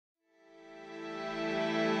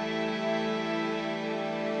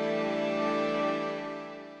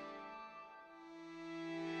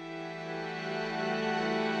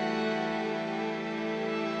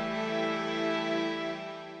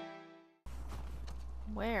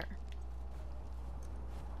Where?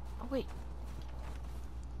 Oh, wait.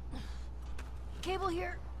 Cable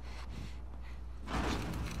here.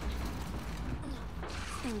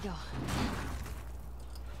 There we go.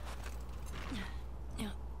 Yeah.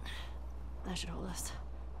 That should hold us.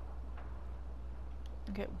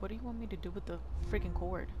 Okay, what do you want me to do with the freaking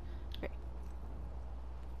cord? Okay.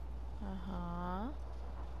 Uh-huh.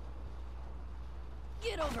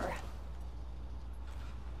 Get over.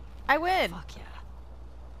 I win! Fuck yeah.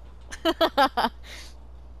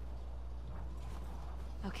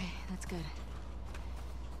 Okay, that's good.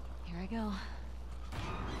 Here I go.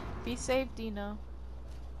 Be safe, Dina.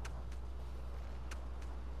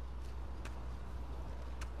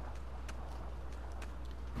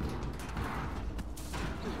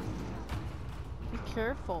 Be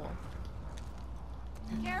careful.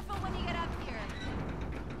 Careful when you get up here.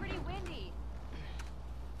 Pretty windy.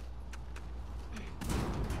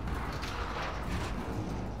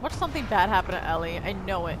 Watch something bad happen to Ellie. I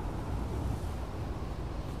know it.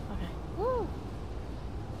 Okay. Woo!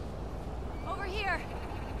 Over here.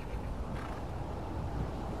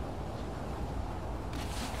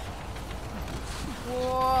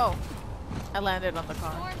 Whoa! I landed on the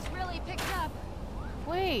car. Storm's really picked up.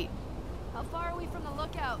 Wait! How far are we from the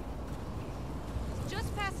lookout? It's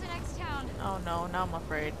just past the next town. Oh no, now I'm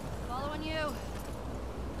afraid. Following you.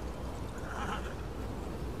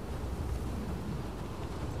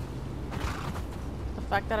 The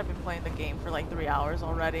fact that I've been playing the game for like 3 hours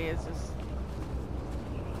already is just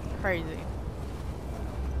crazy.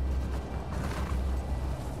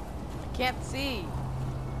 I can't see.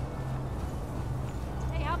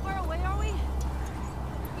 Hey, how far away are we? A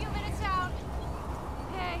few minutes out.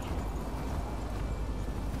 Okay.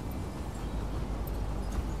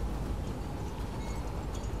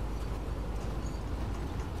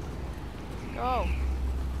 Go.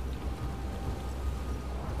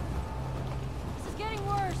 This is getting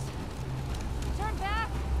worse. Turn back.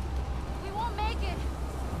 We won't make it.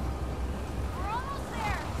 We're almost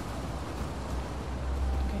there.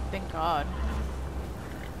 Okay, thank God.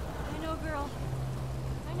 I know, girl.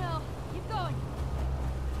 I know. Keep going.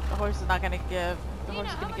 The horse is not gonna give. The Dina, horse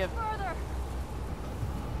is how gonna much give. further?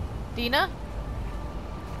 Dina?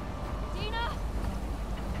 Dina?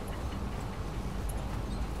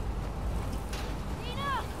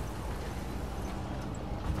 Dina!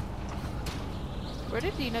 Where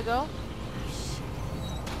did Dina go?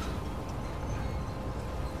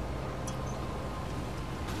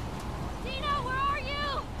 Dina, where are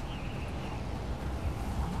you?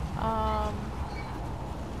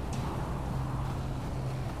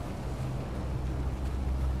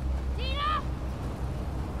 Dina!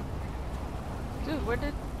 Dude, where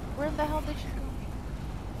the hell did she go?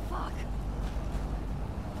 Fuck.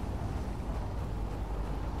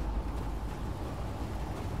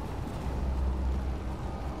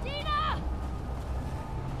 Dina!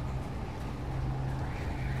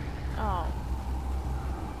 Oh.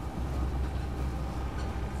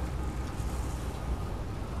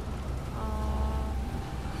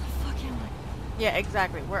 Fuck am I? Yeah,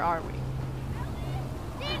 exactly. Where are we?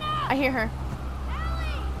 Dina! I hear her.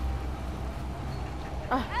 Ellie!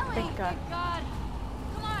 Oh, Ellie! thank God. Thank God.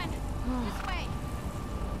 Come on. This way.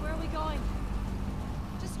 Where are we going?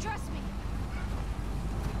 Just trust me.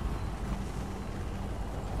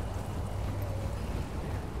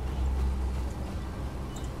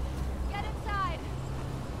 Get inside.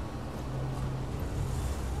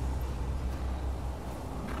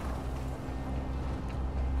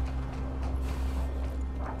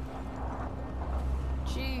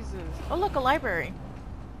 Jesus. Oh, look, a library.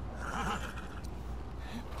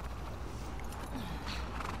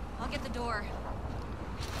 I'll get the door.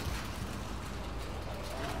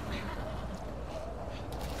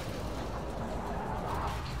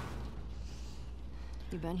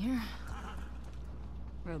 You been here?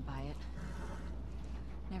 Rode by it.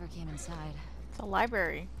 Never came inside. It's a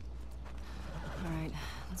library. Alright,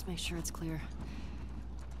 let's make sure it's clear.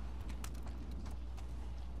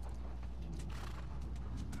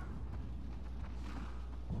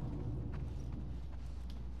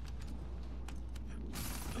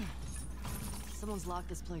 Someone's locked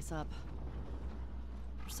this place up.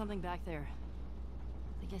 There's something back there.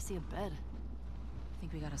 I think I see a bed.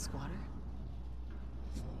 Think we got a squatter?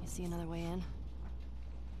 You see another way in?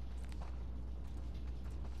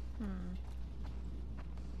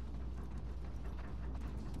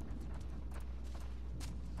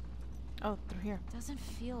 Oh, through here. Doesn't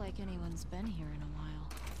feel like anyone's been here in a while.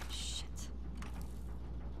 Shit.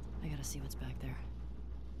 I gotta see what's back there.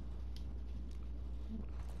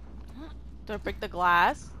 Do I break the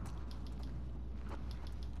glass?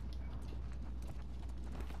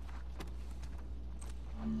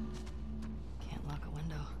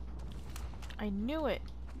 I knew it.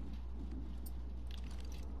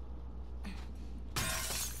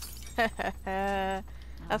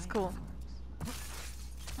 That's cool.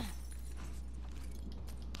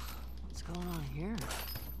 What's going on here?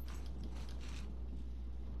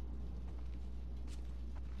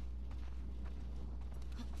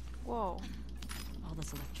 Whoa. All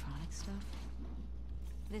this electronic stuff.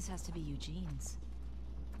 This has to be Eugene's.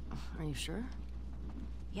 Are you sure?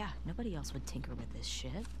 Yeah, nobody else would tinker with this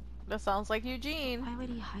shit. That sounds like Eugene. Why would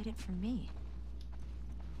he hide it from me?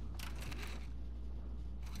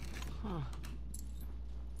 Huh.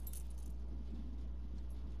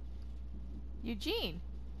 Eugene.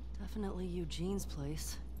 Definitely Eugene's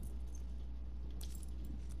place.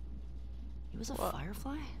 He was a What?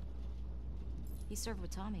 Firefly? He served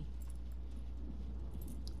with Tommy.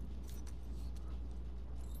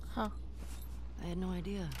 Huh. I had no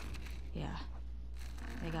idea. Yeah.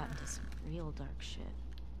 They got into some real dark shit.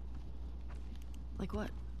 Like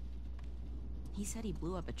what? He said he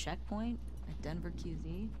blew up a checkpoint at Denver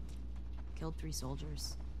QZ, killed 3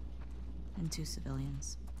 soldiers, and 2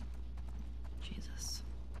 civilians. Jesus.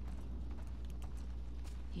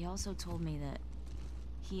 He also told me that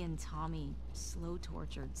he and Tommy slow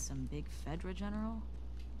tortured some big Fedra general.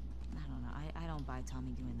 I don't know. I don't buy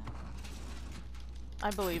Tommy doing that.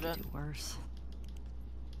 I believe it. Do worse.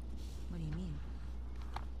 What do you mean?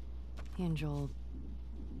 He and Joel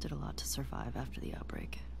did a lot to survive after the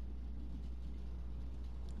outbreak.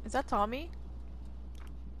 Is that Tommy?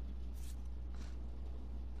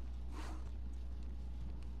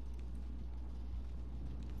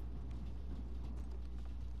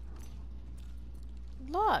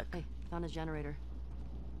 Look. Hey, found his generator.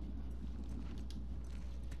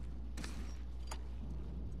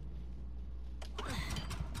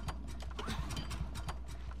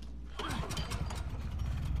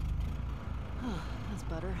 That's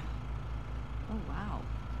better. Oh, wow.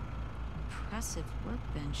 Impressive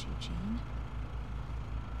workbench, Eugene.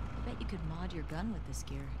 I bet you could mod your gun with this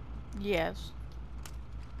gear. Yes.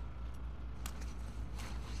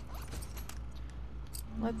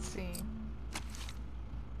 Let's see.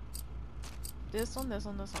 This one, this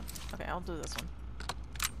one, this one. Okay, I'll do this one.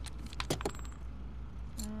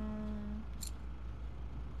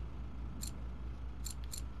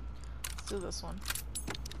 Let's do this one.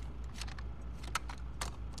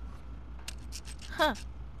 Huh.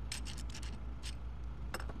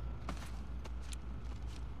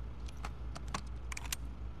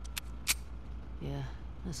 Yeah,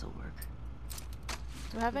 this'll work.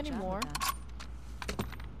 Do I have Good any job with more? that.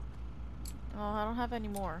 Oh, I don't have any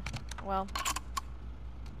more. Well.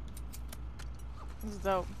 This is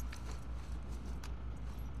dope.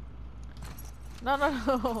 No, no,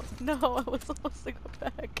 no. No, I was supposed to go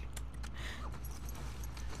back.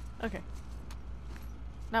 Okay.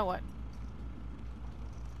 Now what?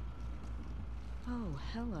 Oh,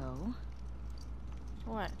 hello.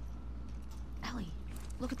 What? Ellie,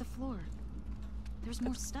 look at the floor. There's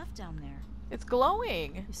more stuff down there. It's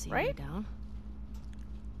glowing, You see right? me down?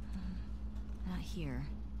 Not here.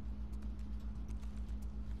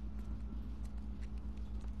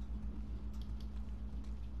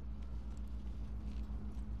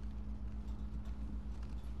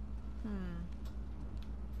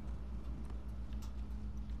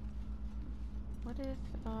 What if,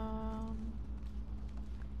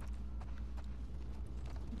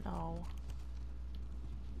 no.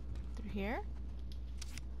 Through here?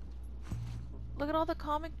 Look at all the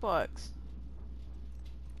comic books.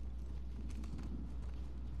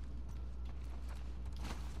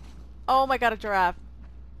 Oh my god, a giraffe.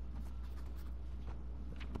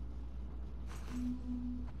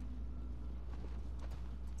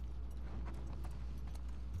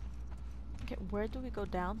 Okay, where do we go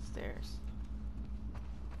downstairs?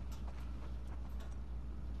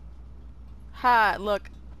 Ha, look.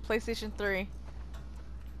 PlayStation 3.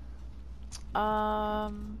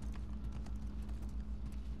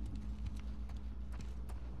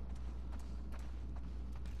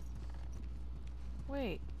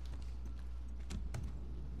 Wait.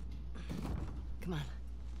 Come on.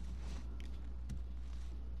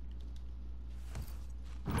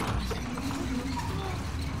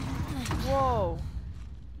 Whoa.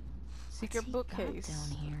 Secret What's he got bookcase.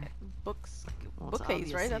 down here? Books. Well, it's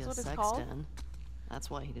Bookcase, right? obviously That's a what it's sex called? den. That's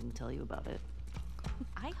why he didn't tell you about it.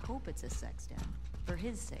 I hope it's a sex den. For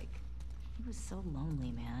his sake. He was so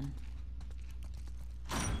lonely, man.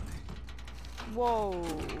 Whoa.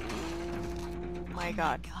 My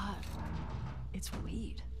god. God. It's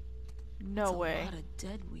weed. No It's way. A lot of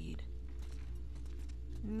dead weed.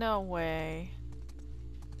 No way.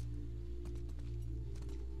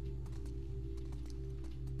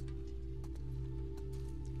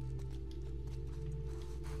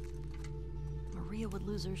 would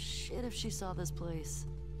lose her shit if she saw this place.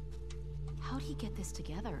 How'd he get this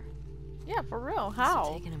together? Yeah, for real. Must have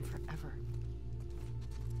How? taken him forever.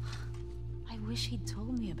 I wish he'd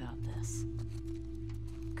told me about this.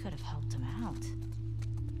 Could have helped him out.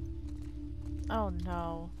 Oh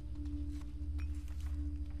no.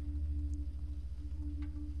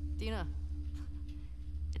 Dina,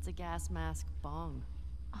 it's a gas mask bong.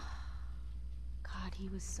 God, he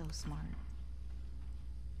was so smart.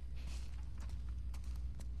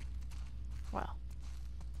 Well.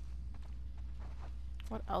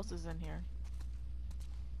 What else is in here?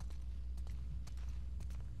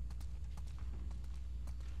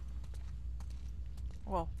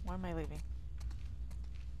 Whoa, why am I leaving?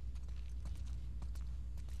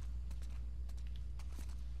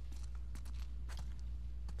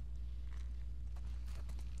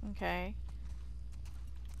 Okay.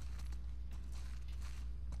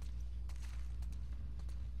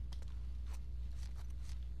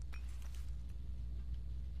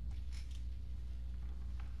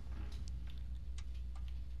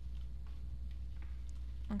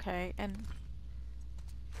 Okay, and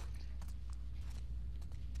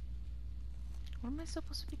what am I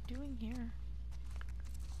supposed to be doing here?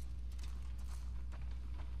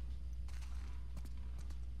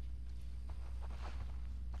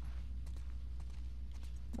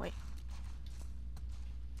 Wait.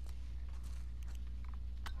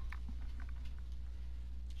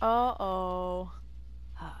 Uh-oh.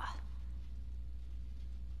 Ah.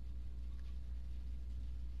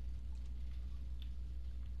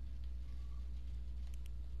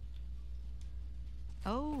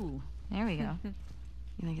 Oh, there we go. You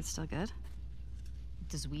think it's still good?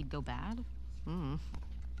 Does weed go bad?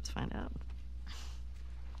 Let's find out.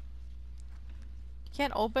 You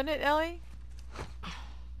can't open it, Ellie?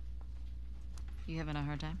 You having a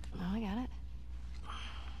hard time? No, I got it.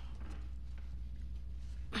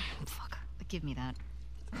 Fuck. Give me that.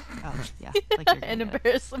 Oh, yeah. Like you're gonna An get it.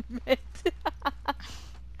 embarrassment.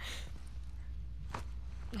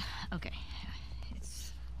 Okay.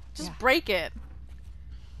 It's... Just Yeah. break it.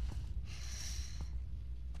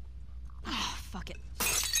 Oh, fuck it.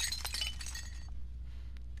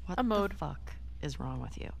 What A mode. the fuck is wrong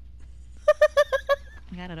with you?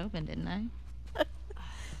 I got it open, didn't I?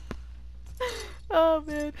 Oh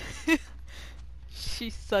man.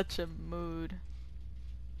 She's such a mood.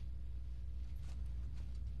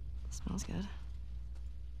 Smells good.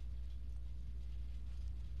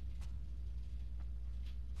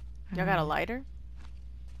 Y'all got a lighter?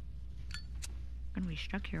 Gonna be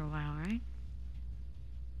stuck here a while, right?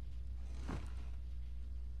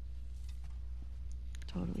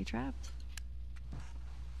 Totally trapped.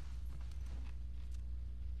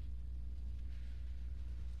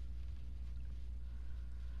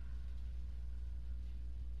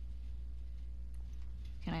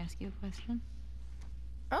 Can I ask you a question?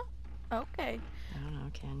 Oh, okay. I don't know,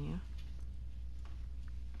 can you?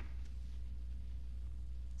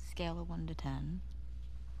 Scale of 1 to 10.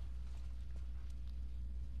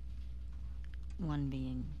 1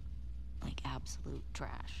 being, like, absolute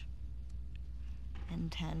trash.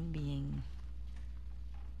 And 10 being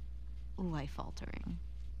life-altering.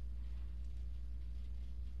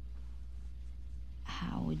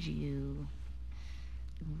 How would you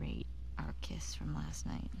rate our kiss from last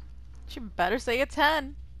night? She better say a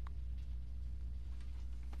 10.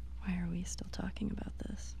 Why are we still talking about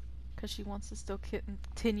this? Because she wants to still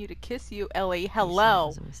continue to kiss you, Ellie. You said Hello. it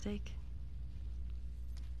was a mistake.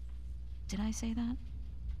 Did I say that?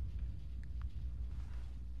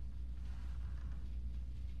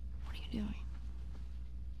 What are you doing?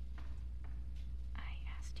 I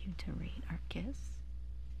asked you to rate our kiss.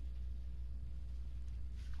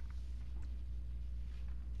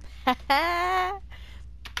 I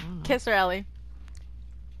don't know. Kiss her, Ellie.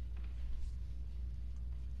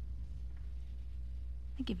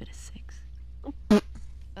 I give it a 6.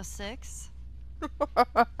 A 6?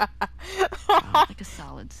 Like a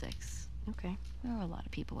solid 6. Okay. There are a lot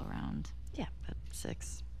of people around. Yeah, but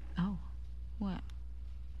 6. Oh, what?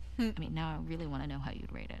 I mean, now I really want to know how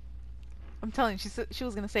you'd rate it. I'm telling you, she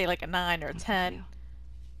was gonna say like a 9 or a 10.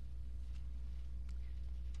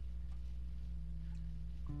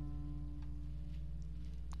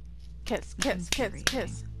 Kiss, kiss, kiss,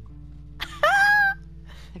 kiss.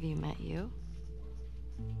 Have you met you?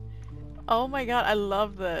 Oh my god, I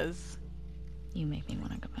love this. You make me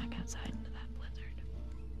want to go back outside into that blizzard.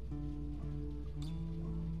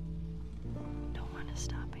 No one is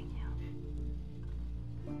stopping you.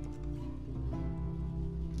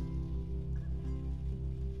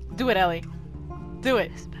 Do it, Ellie. Do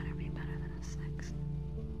it. This better be better than a 6.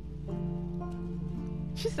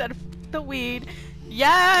 She said the weed.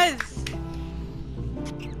 Yes!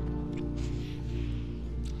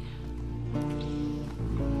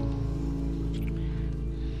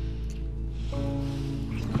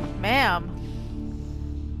 Ma'am.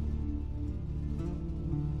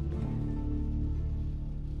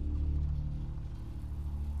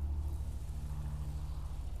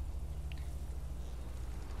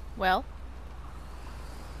 Well.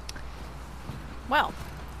 Well.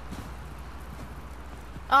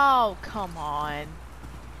 Oh, come on.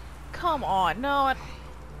 Come on. No.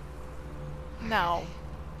 No.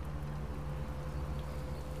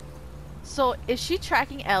 So, is she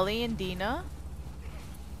tracking Ellie and Dina?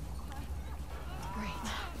 Great.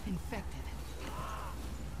 Infected.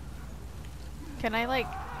 Can I, like,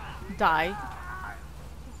 die?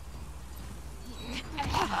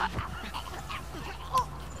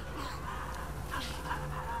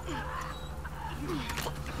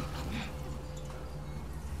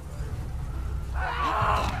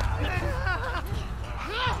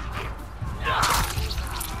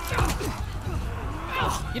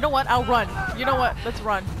 You know what? I'll run. You know what? Let's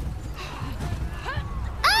run.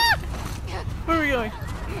 Ah! Where are we going?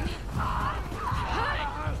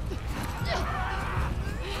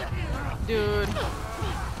 Dude.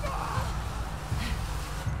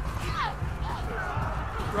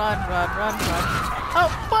 Run, run, run, run. Oh,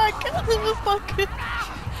 fuck! Fuck.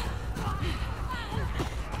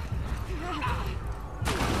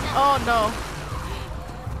 Oh, no.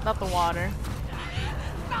 Not the water.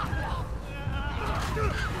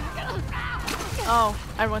 Oh,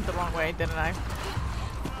 I went the wrong way, didn't I?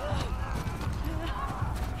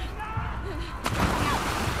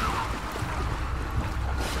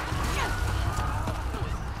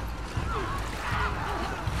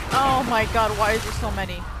 Oh my god, why is there so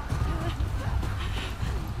many?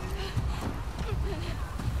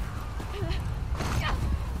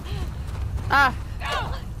 Ah!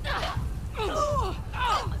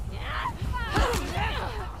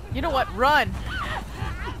 You know what? Run!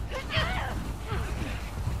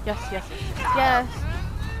 Yes, yes, yes.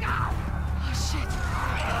 Oh, shit.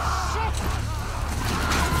 Shit.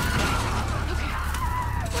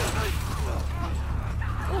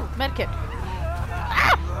 Ooh, medkit.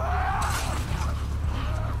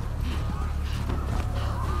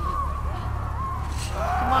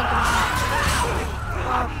 Come on, come on.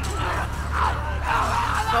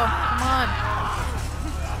 Go, come on.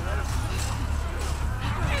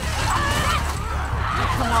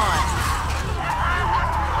 Come on.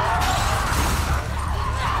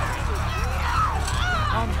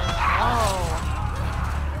 Oh no.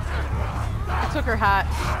 I took her hat.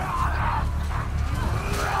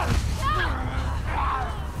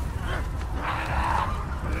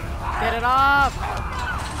 Get it off.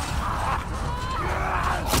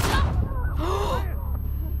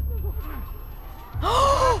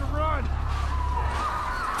 Run!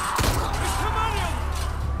 Come on in!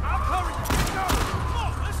 I'll cover you! Go! Come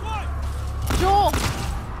on, this way! Joel!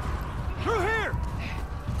 Through here!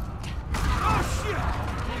 Oh shit!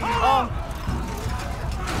 Oh.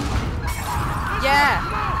 Yeah!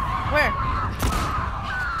 Where?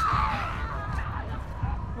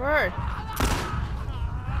 Where?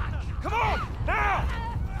 Come on! Now!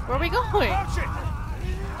 Where are we going? Watch it!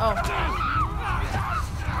 Oh.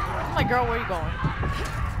 Oh my girl, where are you going?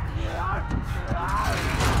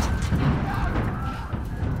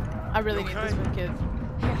 I really need this for the kids.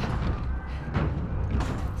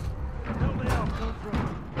 Don't let out, come from.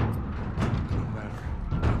 Don't matter.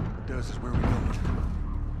 What does is where we're going.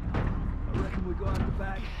 I reckon we go out the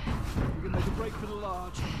back. We can make a break for the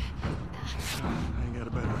lodge. I ain't got a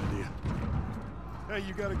better idea. Hey,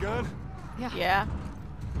 you got a gun? Yeah.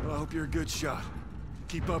 Well, I hope you're a good shot.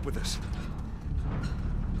 Keep up with us.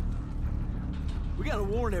 We gotta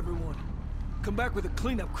warn everyone. Come back with a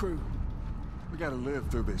cleanup crew. We gotta live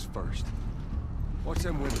through this first. Watch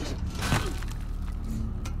them windows.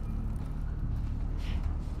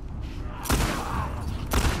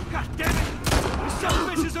 God damn it! These son of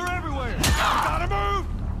bitches are everywhere! We gotta move!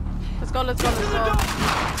 Let's go, let's go, let's go.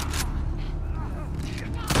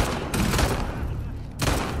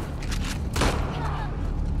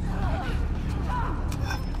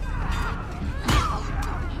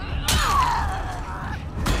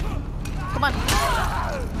 Come on.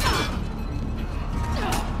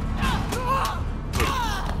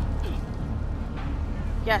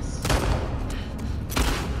 Yes.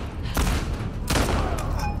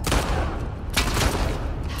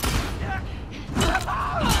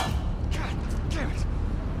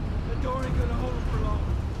 The door ain't gonna hold for long.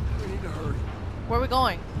 We need to hurry. Where are we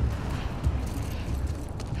going?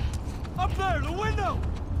 Up there, the window!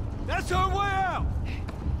 That's our way out!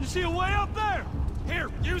 You see a way up there? Here,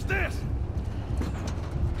 use this!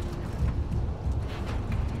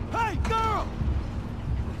 Hey, girl!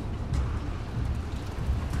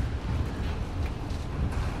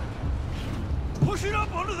 Push it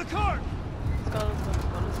up onto the cart! Let's go, let's go, let's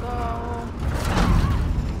go, let's go.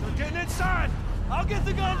 They're getting inside! I'll get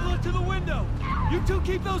the gondola to the window! You two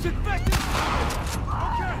keep those infected!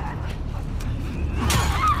 Okay!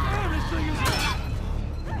 Damn, this thing is...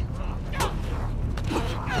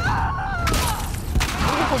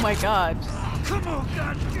 Oh my god. Come on,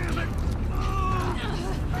 goddammit!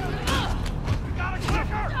 You got a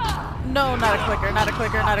clicker! No, not a clicker, not a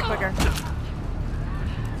clicker, not a clicker.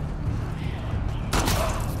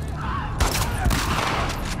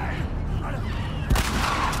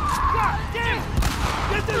 God damn it!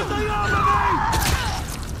 Get this thing off of me!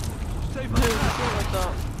 Save my Dude, life. what the...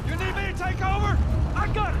 You need me to take over? I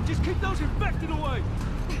got it! Just keep those infected away!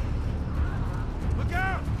 Look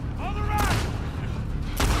out! On the right!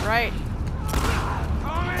 Right.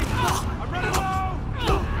 Tommy! I'm running low!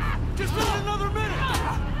 Just need another minute!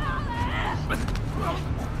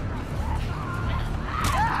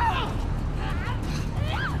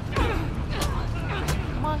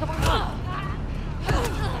 Come on, come on, come on.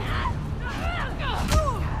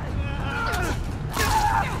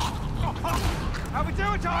 How we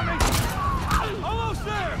doing, Tommy? Almost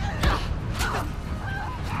there!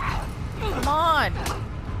 Come on.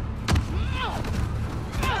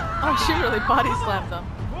 Oh, she really body slammed them.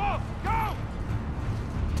 Whoa! Go!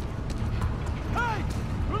 Hey!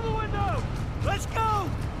 Through the window! Let's go!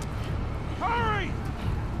 Hurry!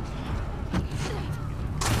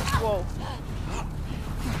 Whoa.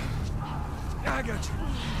 I got you.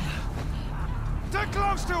 They're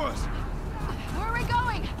close to us! Where are we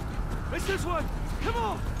going? It's this one! Come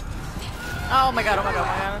on! Oh my god, oh my god,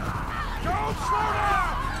 oh my god. Don't slow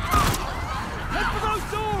down! Head for those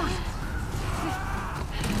doors!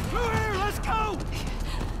 Through here, let's go!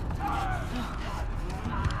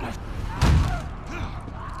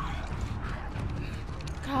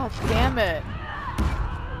 God damn it.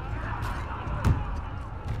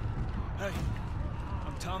 Hey,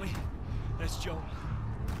 I'm Tommy. That's Joel.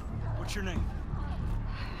 What's your name?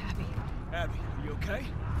 Abby. Abby, are you okay?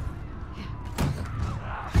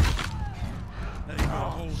 That ain't gonna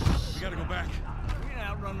hold. We gotta go back. We ain't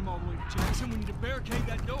outrun them all the way to Jackson. We need to barricade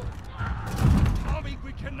that door. Tommy,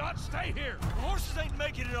 we cannot stay here! The horses ain't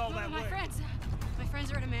making it all No, that my way. friends. My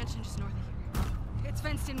friends are at a mansion just north of here. It's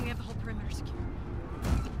fenced in. We have the whole perimeter secure.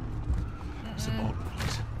 It's a Baldwin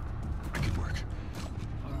place. I could work.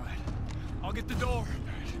 All right. I'll get the door.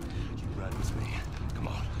 You ride with me. Come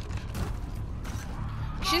on.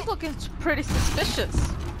 She's looking pretty suspicious.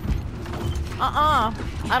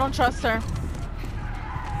 I don't trust her.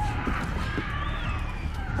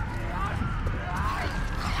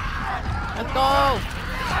 Let's go!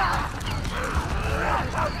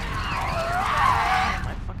 Oh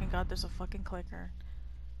my fucking god, there's a fucking clicker.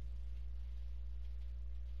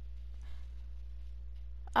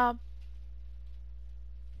 What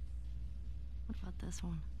about this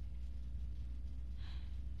one?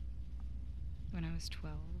 When I was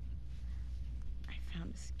 12, I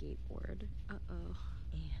found a skateboard. Uh-oh.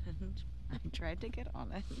 And I tried to get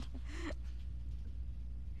on it.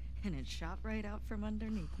 And it shot right out from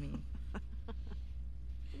underneath me.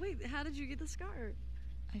 Wait, how did you get the scar?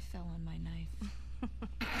 I fell on my knife.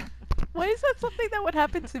 Why is that something that would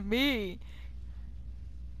happen to me?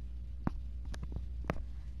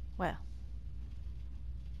 Well.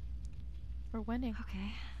 We're winning.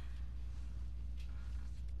 Okay.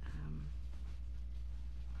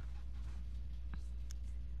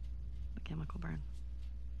 The chemical burn.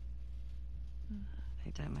 I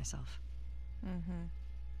did it myself. Mm-hmm.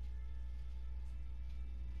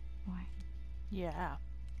 Why? Yeah.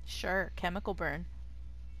 Sure. Chemical burn.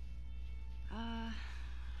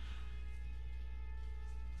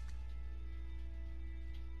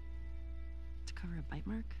 To cover a bite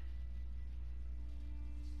mark.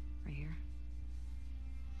 Right here.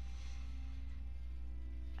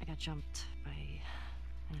 I got jumped by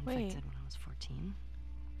an infected when I was 14.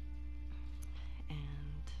 And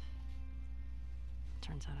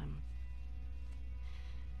turns out I'm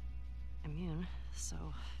immune, so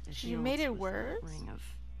it You made heals it with a worse? ring of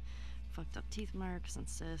fucked up teeth marks and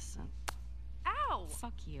cysts and Ow!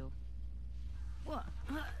 Fuck you. What?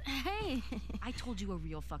 Hey! I told you a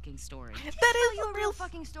real fucking story. That Tell is you a a real real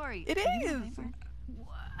fucking story. It is.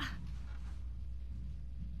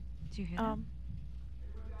 Did you hear that?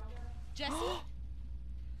 Jesse,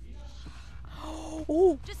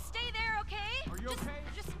 Oh. just stay there, okay? Are you okay?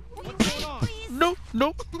 Just What's wait, going on? please. No,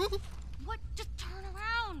 no. What? Just turn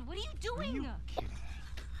around. What are you doing?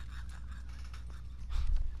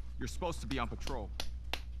 You're supposed to be on patrol.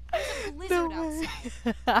 There's a blizzard outside.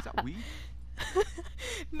 Is that weed?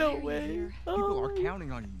 No Why are you way. here? People Oh are my-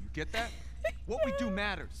 counting on you. You get that? What we do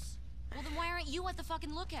matters. Well, then why aren't you at the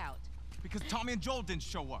fucking lookout? Because Tommy and Joel didn't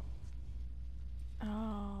show up.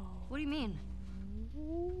 Oh. What do you mean?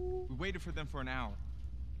 We waited for them for an hour.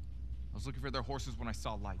 I was looking for their horses when I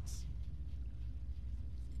saw lights.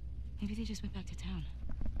 Maybe they just went back to town.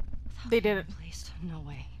 They didn't. Replaced? No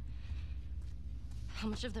way. How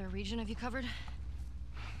much of their region have you covered?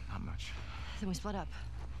 Not much. Then we split up.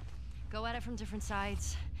 Go at it from different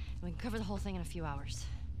sides, and we can cover the whole thing in a few hours.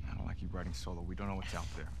 I don't like you riding solo. We don't know what's out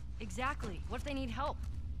there. Exactly. What if they need help?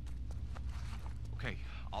 Okay,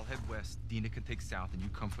 I'll head west. Dina can take south, and you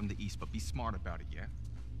come from the east. But be smart about it, yeah?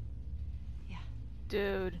 Yeah.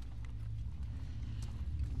 Dude.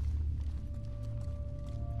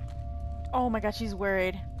 Oh my god, she's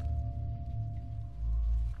worried.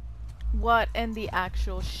 What in the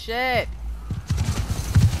actual shit?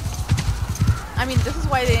 I mean, this is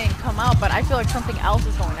why they didn't come out, but I feel like something else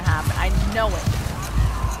is going to happen. I know it.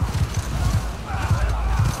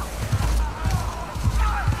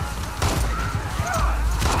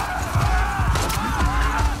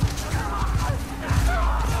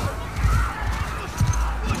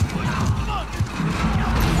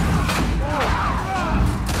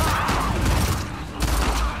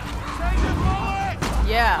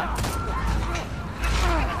 Yeah.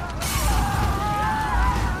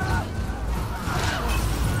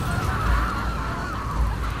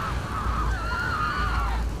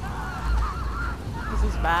 This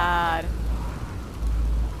is bad.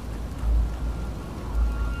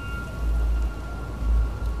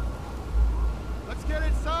 Let's get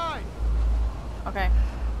inside. Okay.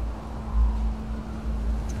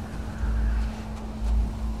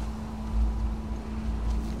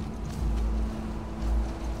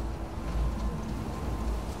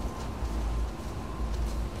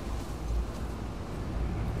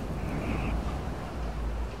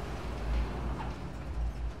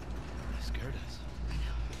 You scared us.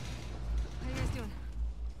 How you guys doing?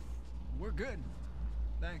 We're good.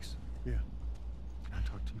 Thanks. Yeah. Can I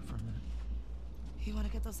talk to you for a minute? You want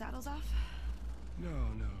to get those saddles off? No,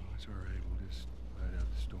 it's all right. We'll just ride out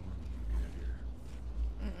the storm and get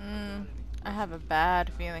here. I have a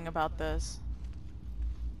bad feeling about this.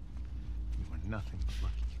 You are nothing but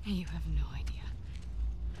lucky. You have no idea.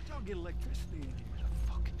 How'd y'all get electricity in here? Where the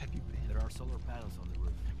fuck have you been? There are solar panels on the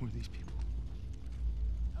roof. Who are these people?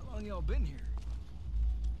 How long y'all been here?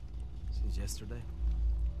 Since yesterday.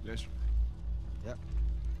 Yesterday. Yep.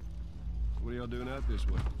 What are y'all doing out this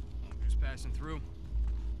way? Just passing through.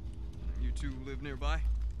 You two live nearby?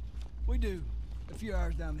 We do. A few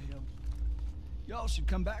hours down the hill. Y'all should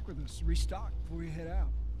come back with us, restock before you head out.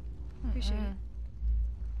 Appreciate it.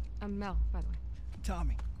 I'm Mel, by the way.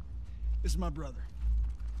 Tommy, this is my brother.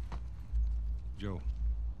 Joe.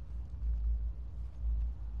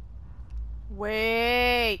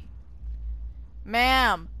 Wait.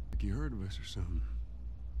 Ma'am. Like you heard of us or something.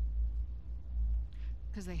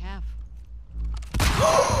 Because they have.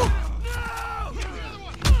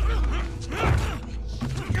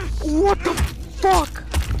 What the fuck?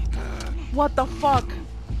 What the fuck?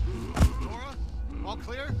 Laura? All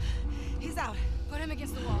clear? He's out. Put him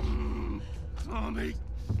against the wall. Tommy!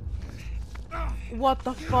 What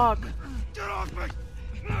the fuck? Get off me!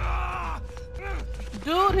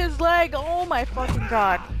 Dude, his leg. Oh my fucking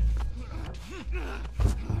god.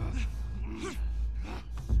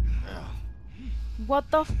 What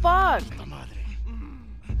the fuck?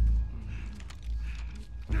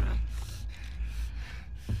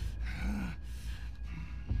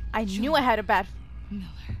 I knew I had a bad.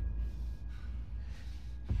 Miller.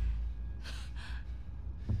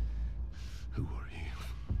 Who are you?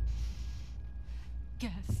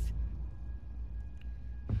 Guess.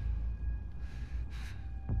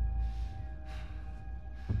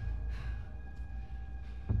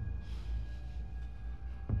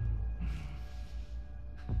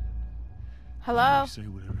 Hello? Say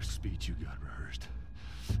whatever speech you got rehearsed.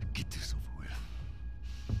 Get this over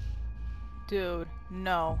with. Dude,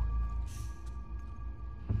 no.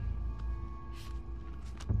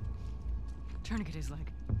 Tourniquet his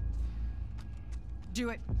leg. Do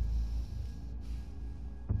it.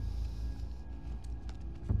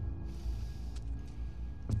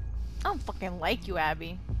 I don't fucking like you,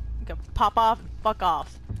 Abby. You can pop off and fuck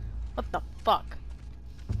off. What the fuck?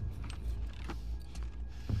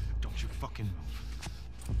 Don't you fucking move.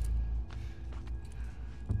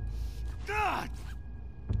 God!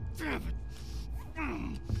 Damn it!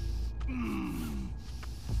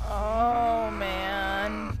 Oh,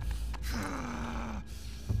 man.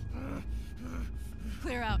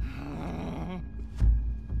 Clear out.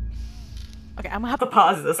 I'm gonna have to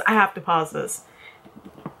pause this. I have to pause this.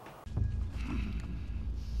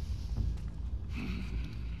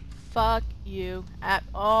 Fuck you.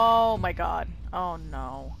 Oh my god. Oh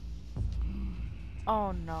no.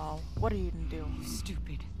 Oh no. What are you gonna do?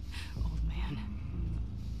 Stupid old man.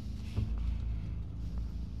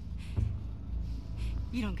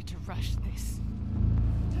 You don't get to rush this.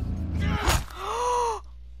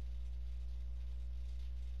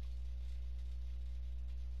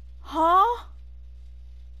 Huh?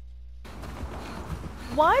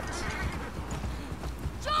 What?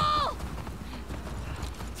 Joel!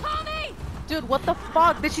 Tommy! Dude, what the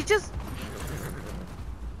fuck? Did she just...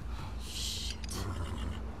 Shit.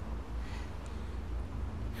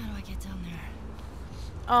 How do I get down there?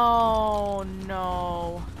 Oh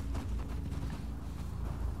no.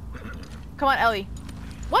 Come on, Ellie.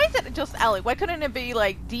 Why is it just Ellie? Why couldn't it be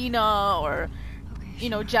like Dina or, you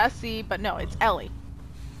know, Jesse? But no, it's Ellie.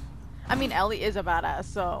 I mean, Ellie is a badass,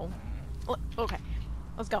 so... Okay.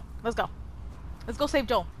 Let's go. Let's go. Let's go save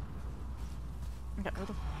Joel. Okay. Please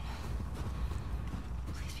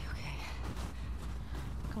be okay.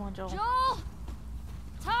 Come on, Joel. Joel!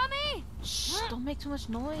 Tommy! Shh, don't make too much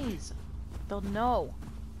noise. They'll know.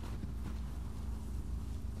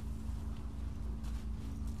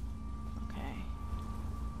 Okay.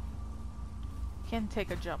 Can't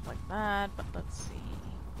take a jump like that, but let's see.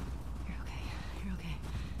 You're okay. You're okay.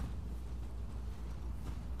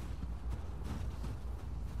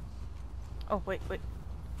 Oh, wait.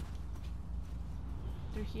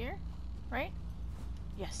 Through here? Right?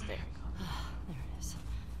 Yes, there we go. There it is.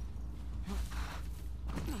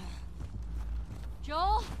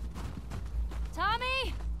 Joel?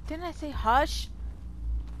 Tommy? Didn't I say hush?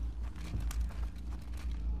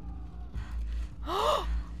 Oh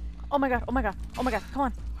my god, oh my god, oh my god, come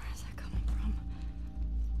on. Where is that coming from?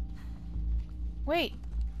 Wait.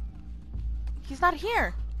 He's not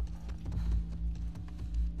here.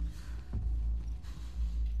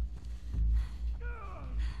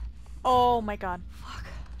 Oh my god. Fuck.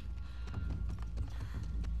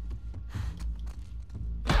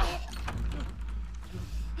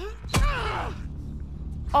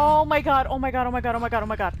 Oh my god, oh my god, oh my god, oh my god, oh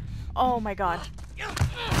my god. Oh my god.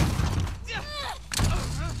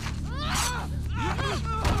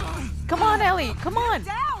 Come on, Ellie, come on.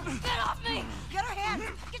 Down! Get off me! Get her hands!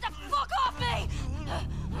 Get the fuck off me!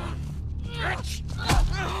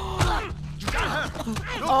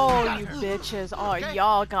 Oh, you bitches. Oh,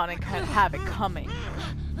 y'all gonna have it coming.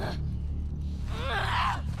 You're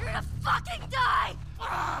gonna fucking die!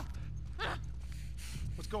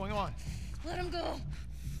 What's going on? Let him go!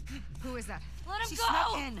 Who is that? Let him She go!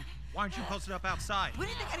 snuck in. Why aren't you posted up outside? We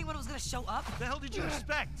didn't think anyone was gonna show up. What the hell did you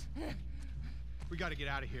expect? We gotta get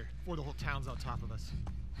out of here before the whole town's on top of us.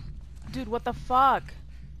 Dude, what the fuck?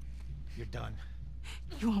 You're done.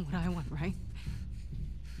 You want what I want, right?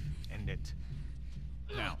 End it.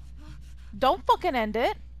 Now. Don't fucking end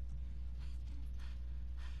it.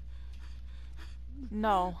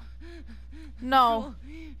 No. No.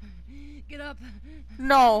 Get up!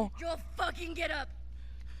 No. Joel, fucking get up!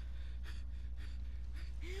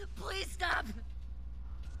 Please stop!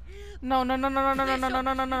 No, no, no, no, no, no, no, no, no,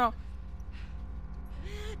 no, no, no.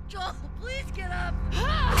 Joel, please get up!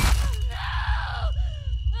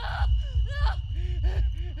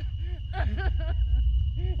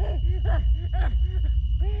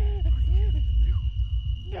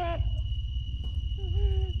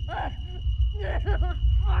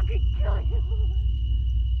 Fucking kill you!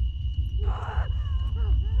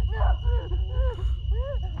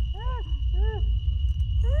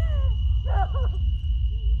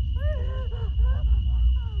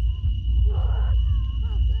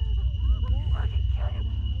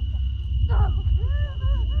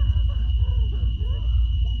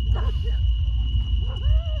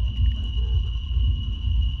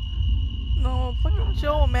 No, fucking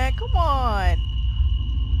Joel, man, come on.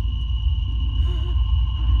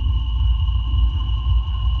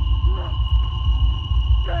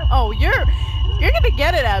 Oh, you're gonna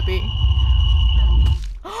get it, Abby.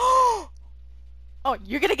 Oh,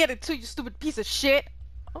 you're gonna get it too, you stupid piece of shit.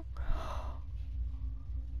 Oh.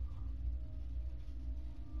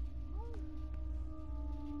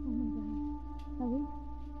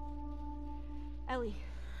 Ellie.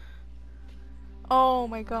 Oh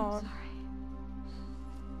my god.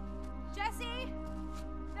 Jesse!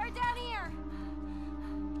 They're down here!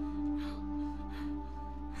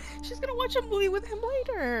 She's gonna watch a movie with him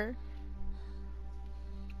later.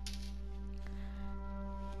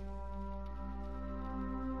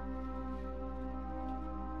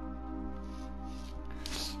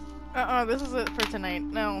 This is it for tonight.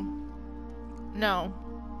 No. No.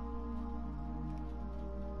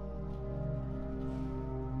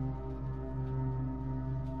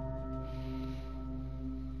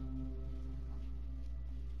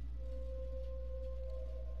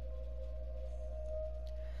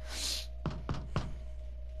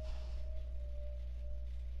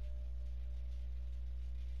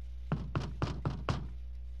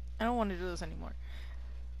 I don't want to do this anymore.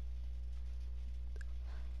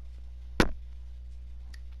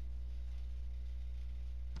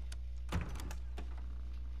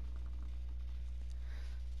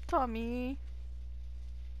 Tommy.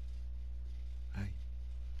 Hey.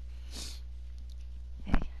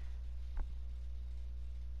 Hey.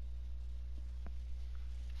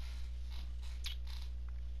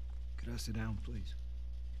 Could I sit down, please?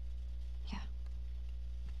 Yeah.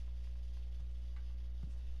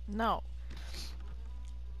 No.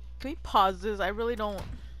 Can we pause this? I really don't.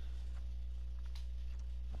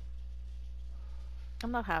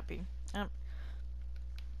 I'm not happy.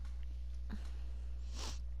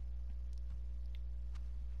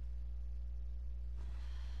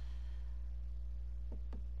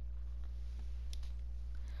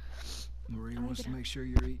 Maria wants to make sure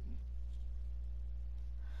you're eating.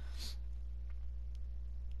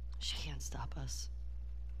 She can't stop us.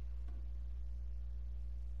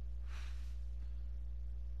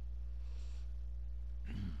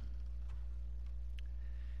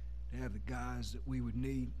 To have the guys that we would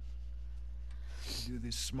need to do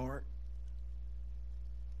this smart,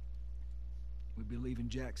 we'd be leaving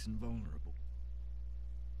Jackson vulnerable.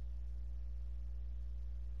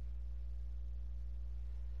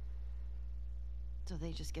 So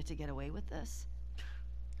they just get to get away with this?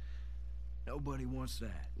 Nobody wants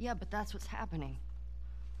that. Yeah, but that's what's happening.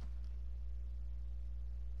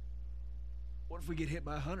 What if we get hit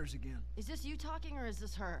by hunters again? Is this you talking or is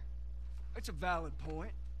this her? It's a valid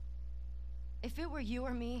point. If it were you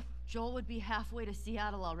or me, Joel would be halfway to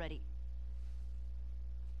Seattle already.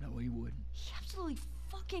 No, he wouldn't. He absolutely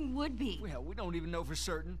fucking would be. Well, we don't even know for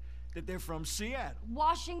certain that they're from Seattle.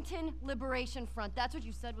 Washington Liberation Front. That's what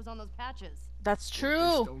you said was on those patches. That's They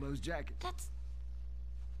true. stole those jackets. That's...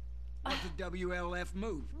 What the WLF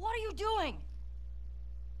move? What are you doing?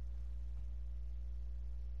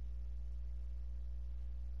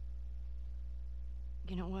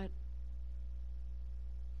 You know what?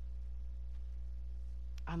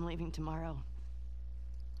 I'm leaving tomorrow.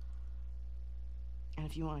 And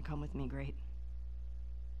if you want to come with me, great.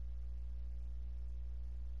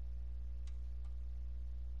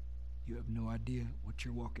 You have no idea what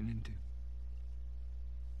you're walking into.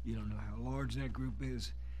 You don't know how large that group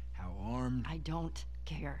is, how armed. I don't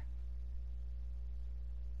care.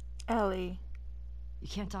 Ellie. You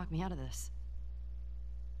can't talk me out of this.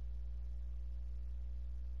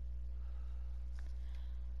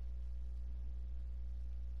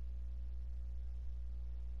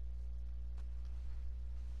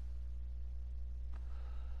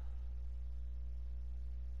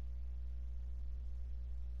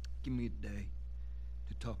 Give me a day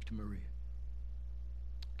to talk to Maria.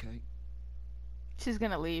 Okay? She's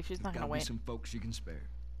gonna leave. She's not There's gonna gotta be wait. some folks you can spare.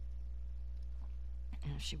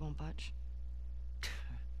 And if she won't budge?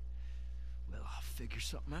 Well, I'll figure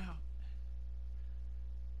something out.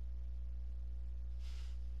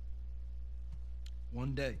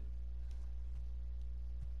 One day.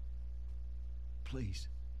 Please.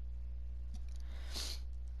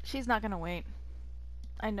 She's not gonna wait.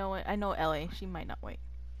 I know it. I know Ellie. She might not wait.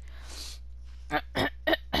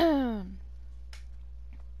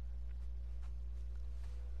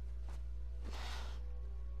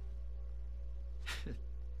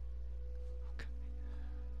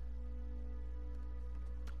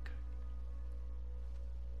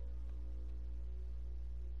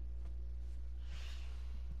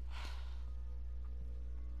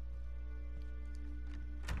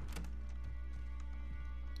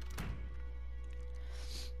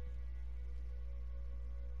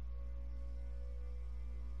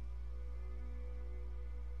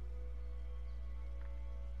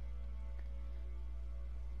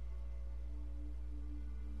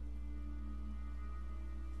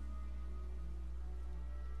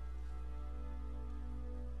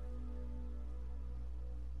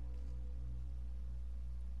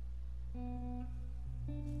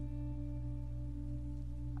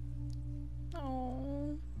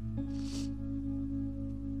 Oh.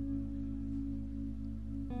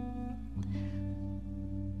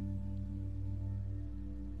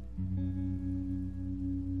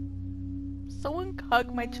 Someone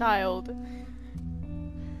hug my child.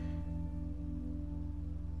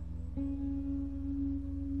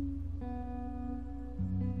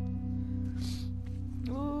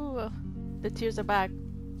 Ooh, the tears are back.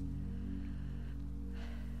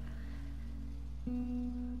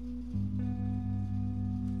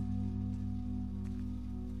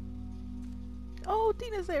 Oh,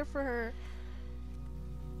 Dina's there for her.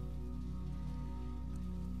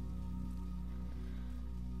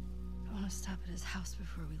 I want to stop at his house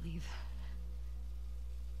before we leave.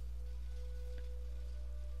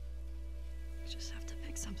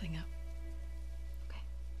 something up. Okay.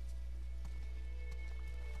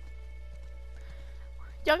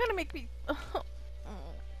 Y'all gonna make me... I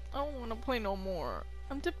don't want to play no more.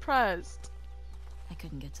 I'm depressed. I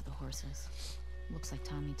couldn't get to the horses. Looks like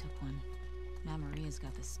Tommy took one. Now Maria's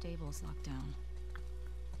got the stables locked down.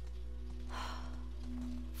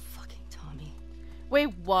 Fucking Tommy. Wait,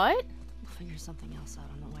 what? We'll figure something else out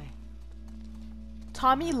on the way.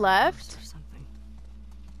 Tommy left? Or something.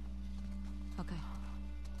 Okay.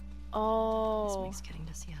 Oh. This makes getting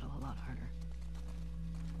to Seattle a lot harder.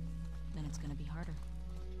 Then it's gonna be harder.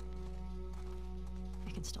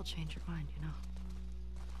 You can still change your mind, you know.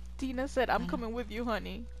 Dina said, I'm coming with you,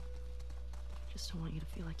 honey. Just don't want you to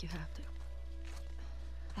feel like you have to.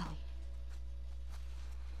 Ellie.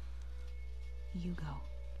 You go.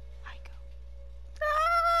 I go.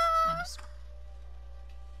 Ah! End of story.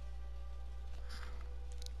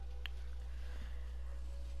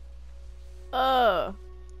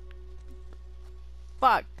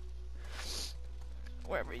 Fuck.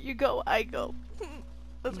 Wherever you go, I go.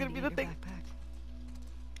 That's You gonna need be to the get your thing.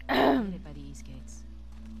 backpack. Hit it by the east gates.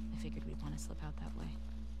 I figured we'd want to slip out that way.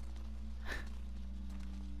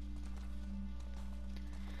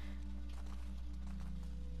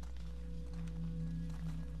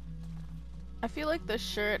 I feel like the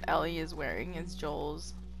shirt Ellie is wearing is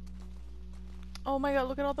Joel's. Oh my god,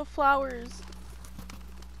 look at all the flowers.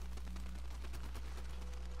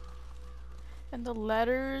 And the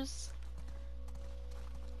letters.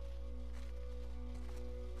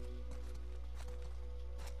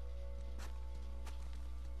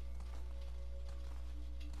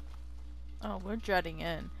 Oh, we're dreading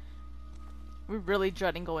in. We're really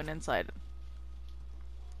dreading going inside.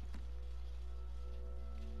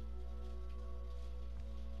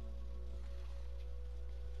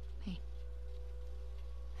 Hey.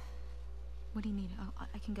 What do you need?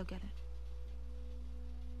 I can go get it.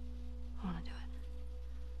 I want to do it.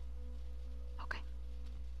 Okay.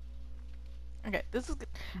 Okay, this is good.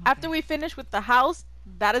 After we finish with the house,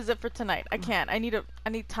 that is it for tonight. I can't. I need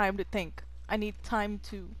time to think. I need time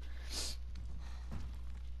to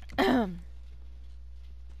I'll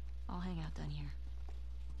hang out down here.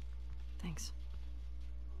 Thanks.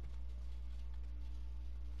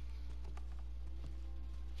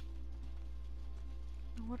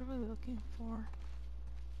 What are we looking for?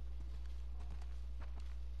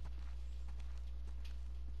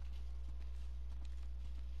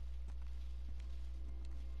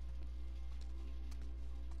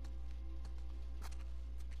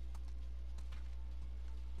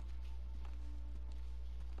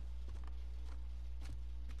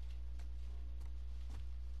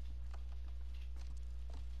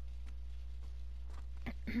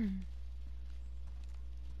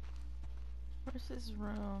 Where's his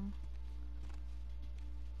room?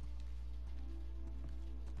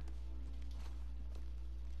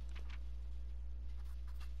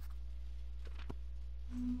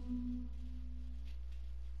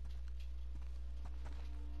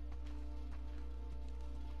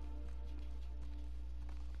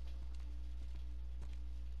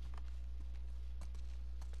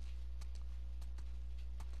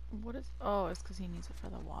 What is... Oh, it's because he needs it for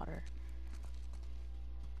the water.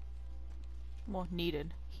 Well,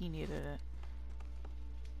 needed. He needed it.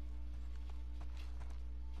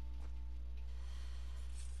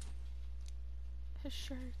 His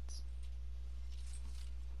shirts.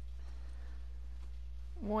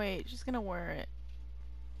 Wait, she's gonna wear it.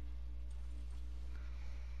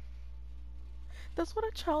 That's what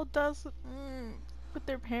a child does with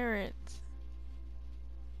their parents.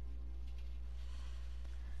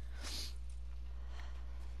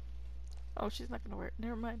 Oh, she's not gonna wear it.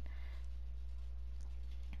 Never mind.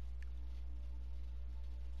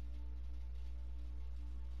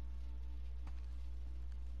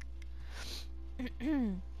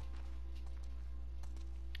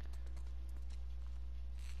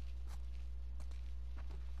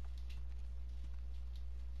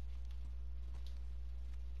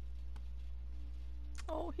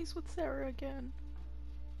 Oh, he's with Sarah again.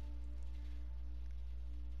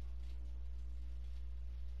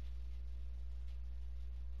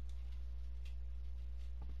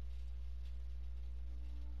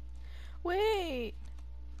 Wait!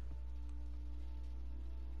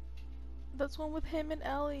 That's one with him and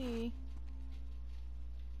Ellie.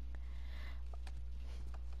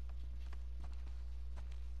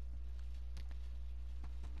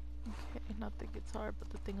 Okay, not the guitar, but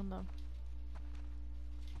the thing on the...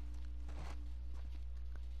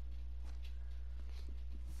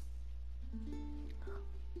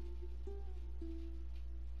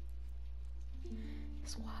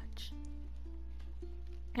 His watch.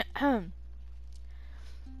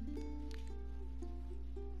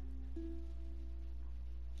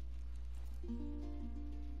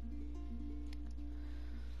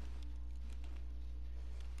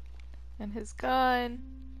 And his gun.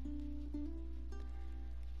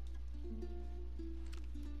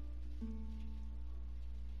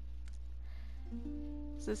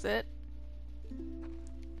 Is this it?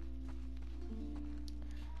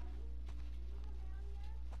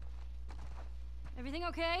 Everything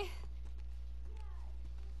okay?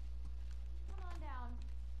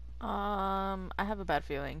 I have a bad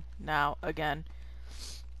feeling now again.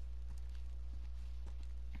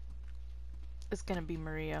 It's gonna be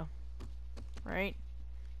Maria, right?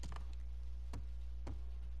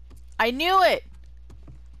 I knew it!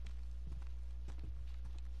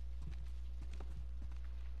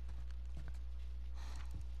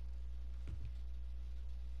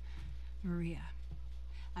 Maria,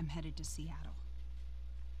 I'm headed to Seattle.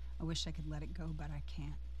 I wish I could let it go, but I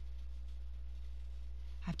can't.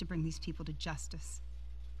 I have to bring these people to justice.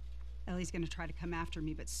 Ellie's gonna try to come after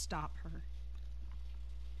me, but stop her.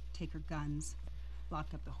 Take her guns,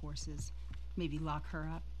 lock up the horses, maybe lock her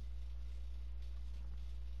up.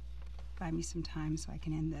 Buy me some time so I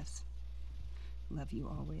can end this. Love you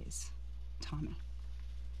always, Tommy.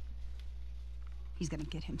 He's gonna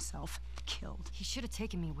get himself killed. He should have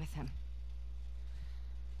taken me with him.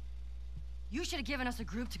 You should have given us a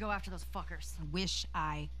group to go after those fuckers. I wish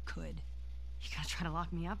I could. You gonna try to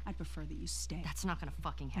lock me up? I'd prefer that you stay. That's not gonna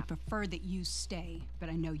fucking I happen. prefer that you stay, but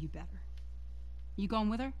I know you better. You going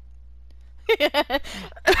with her?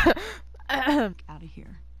 Out of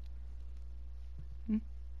here. Hmm?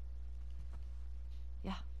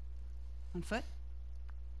 Yeah. On foot?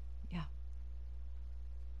 Yeah.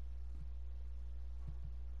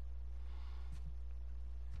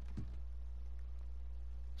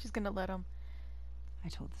 She's gonna let him. I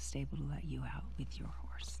told the stable to let you out with your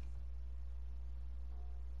horse.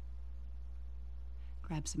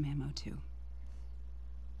 Grab some ammo, too.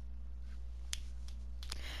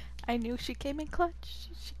 I knew she came in clutch.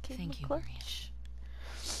 She came in Thank you, clutch.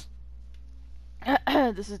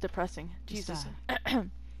 This is depressing. Just, Jesus.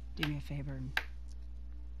 do me a favor and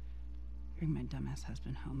bring my dumbass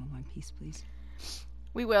husband home in one piece, please.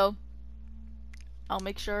 We will. I'll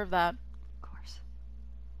make sure of that. Of course.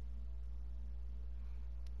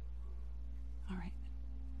 All right.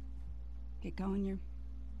 Get going.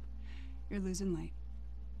 You're losing light.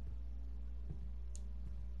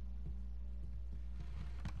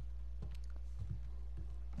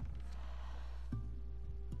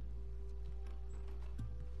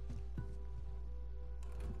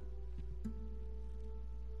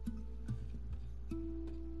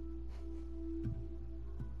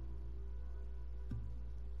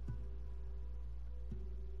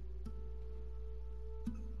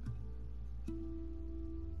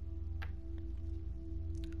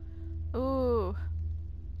 Ooh.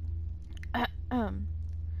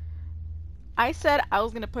 I said I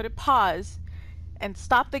was gonna put a pause and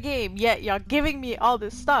stop the game, yet y'all giving me all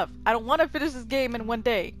this stuff. I don't want to finish this game in one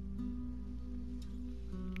day.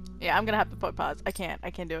 Yeah, I'm gonna have to put pause. I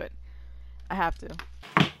can't do it. I have to.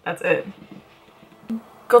 That's it.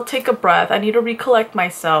 Go take a breath. I need to recollect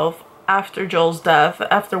myself after Joel's death,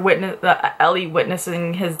 after Ellie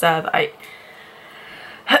witnessing his death.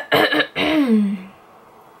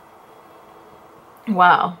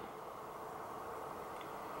 Wow.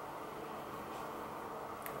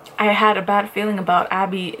 I had a bad feeling about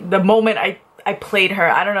Abby the moment I played her.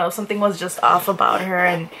 I don't know, something was just off about her,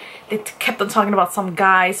 and they kept on talking about some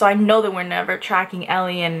guy, so I know that we're never tracking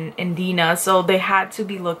Ellie and Dina, so they had to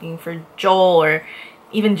be looking for Joel or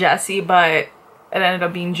even Jesse, but it ended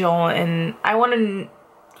up being Joel, and I want to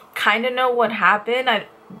kind of know what happened. I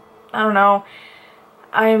don't know.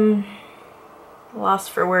 I'm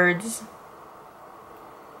lost for words.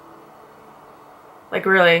 Like,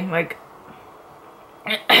 really, like,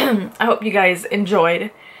 I hope you guys enjoyed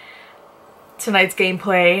tonight's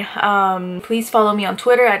gameplay. Please follow me on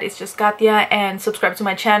Twitter at itsjustkatia and subscribe to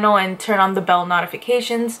my channel and turn on the bell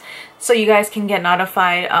notifications so you guys can get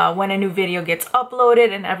notified when a new video gets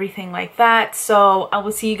uploaded and everything like that. So I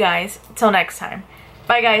will see you guys till next time.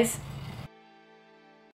 Bye, guys.